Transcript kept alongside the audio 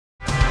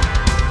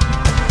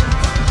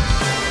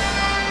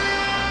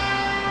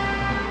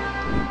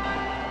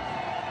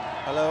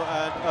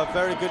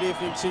Very good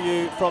evening to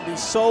you from the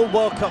Seoul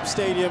World Cup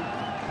Stadium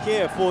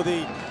here for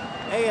the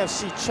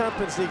AFC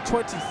Champions League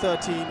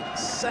 2013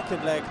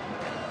 second leg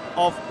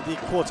of the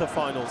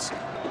quarter-finals.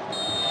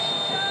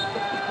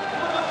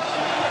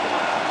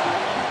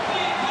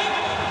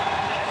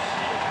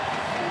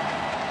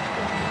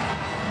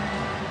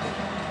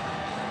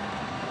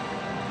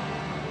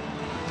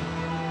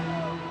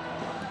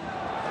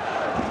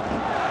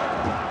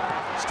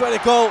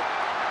 Straight a goal,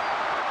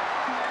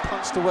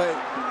 punched away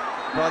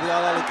by the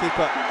Al-Ahli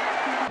keeper.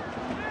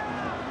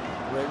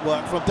 Great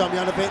work from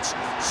Damjanovic,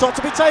 shot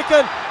to be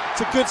taken,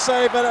 it's a good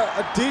save at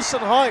a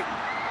decent height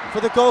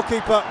for the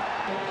goalkeeper.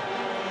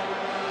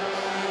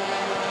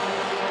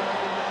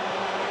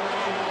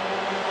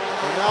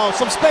 And now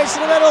some space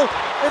in the middle,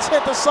 it's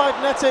hit the side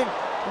netting,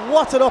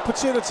 what an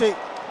opportunity. It's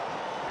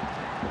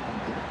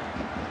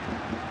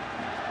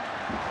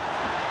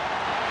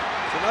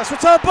a nice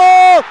return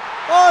ball!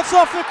 Oh, it's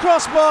off the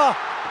crossbar.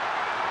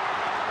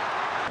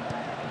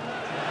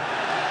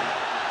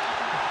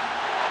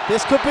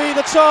 This could be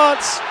the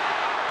chance.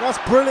 That's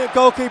brilliant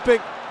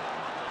goalkeeping.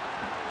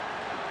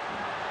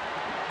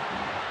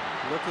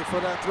 Looking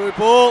for that through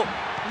ball.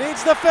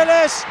 Needs the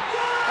finish.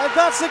 And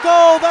that's the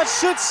goal that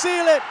should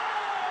seal it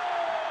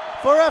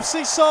for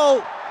FC Seoul.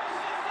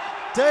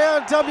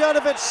 Dejan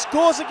Damjanovic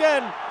scores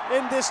again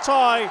in this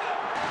tie.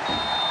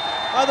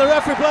 And the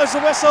referee blows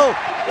the whistle.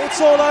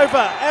 It's all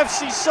over.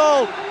 FC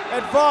Seoul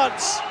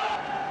advance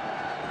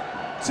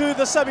to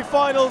the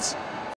semi-finals.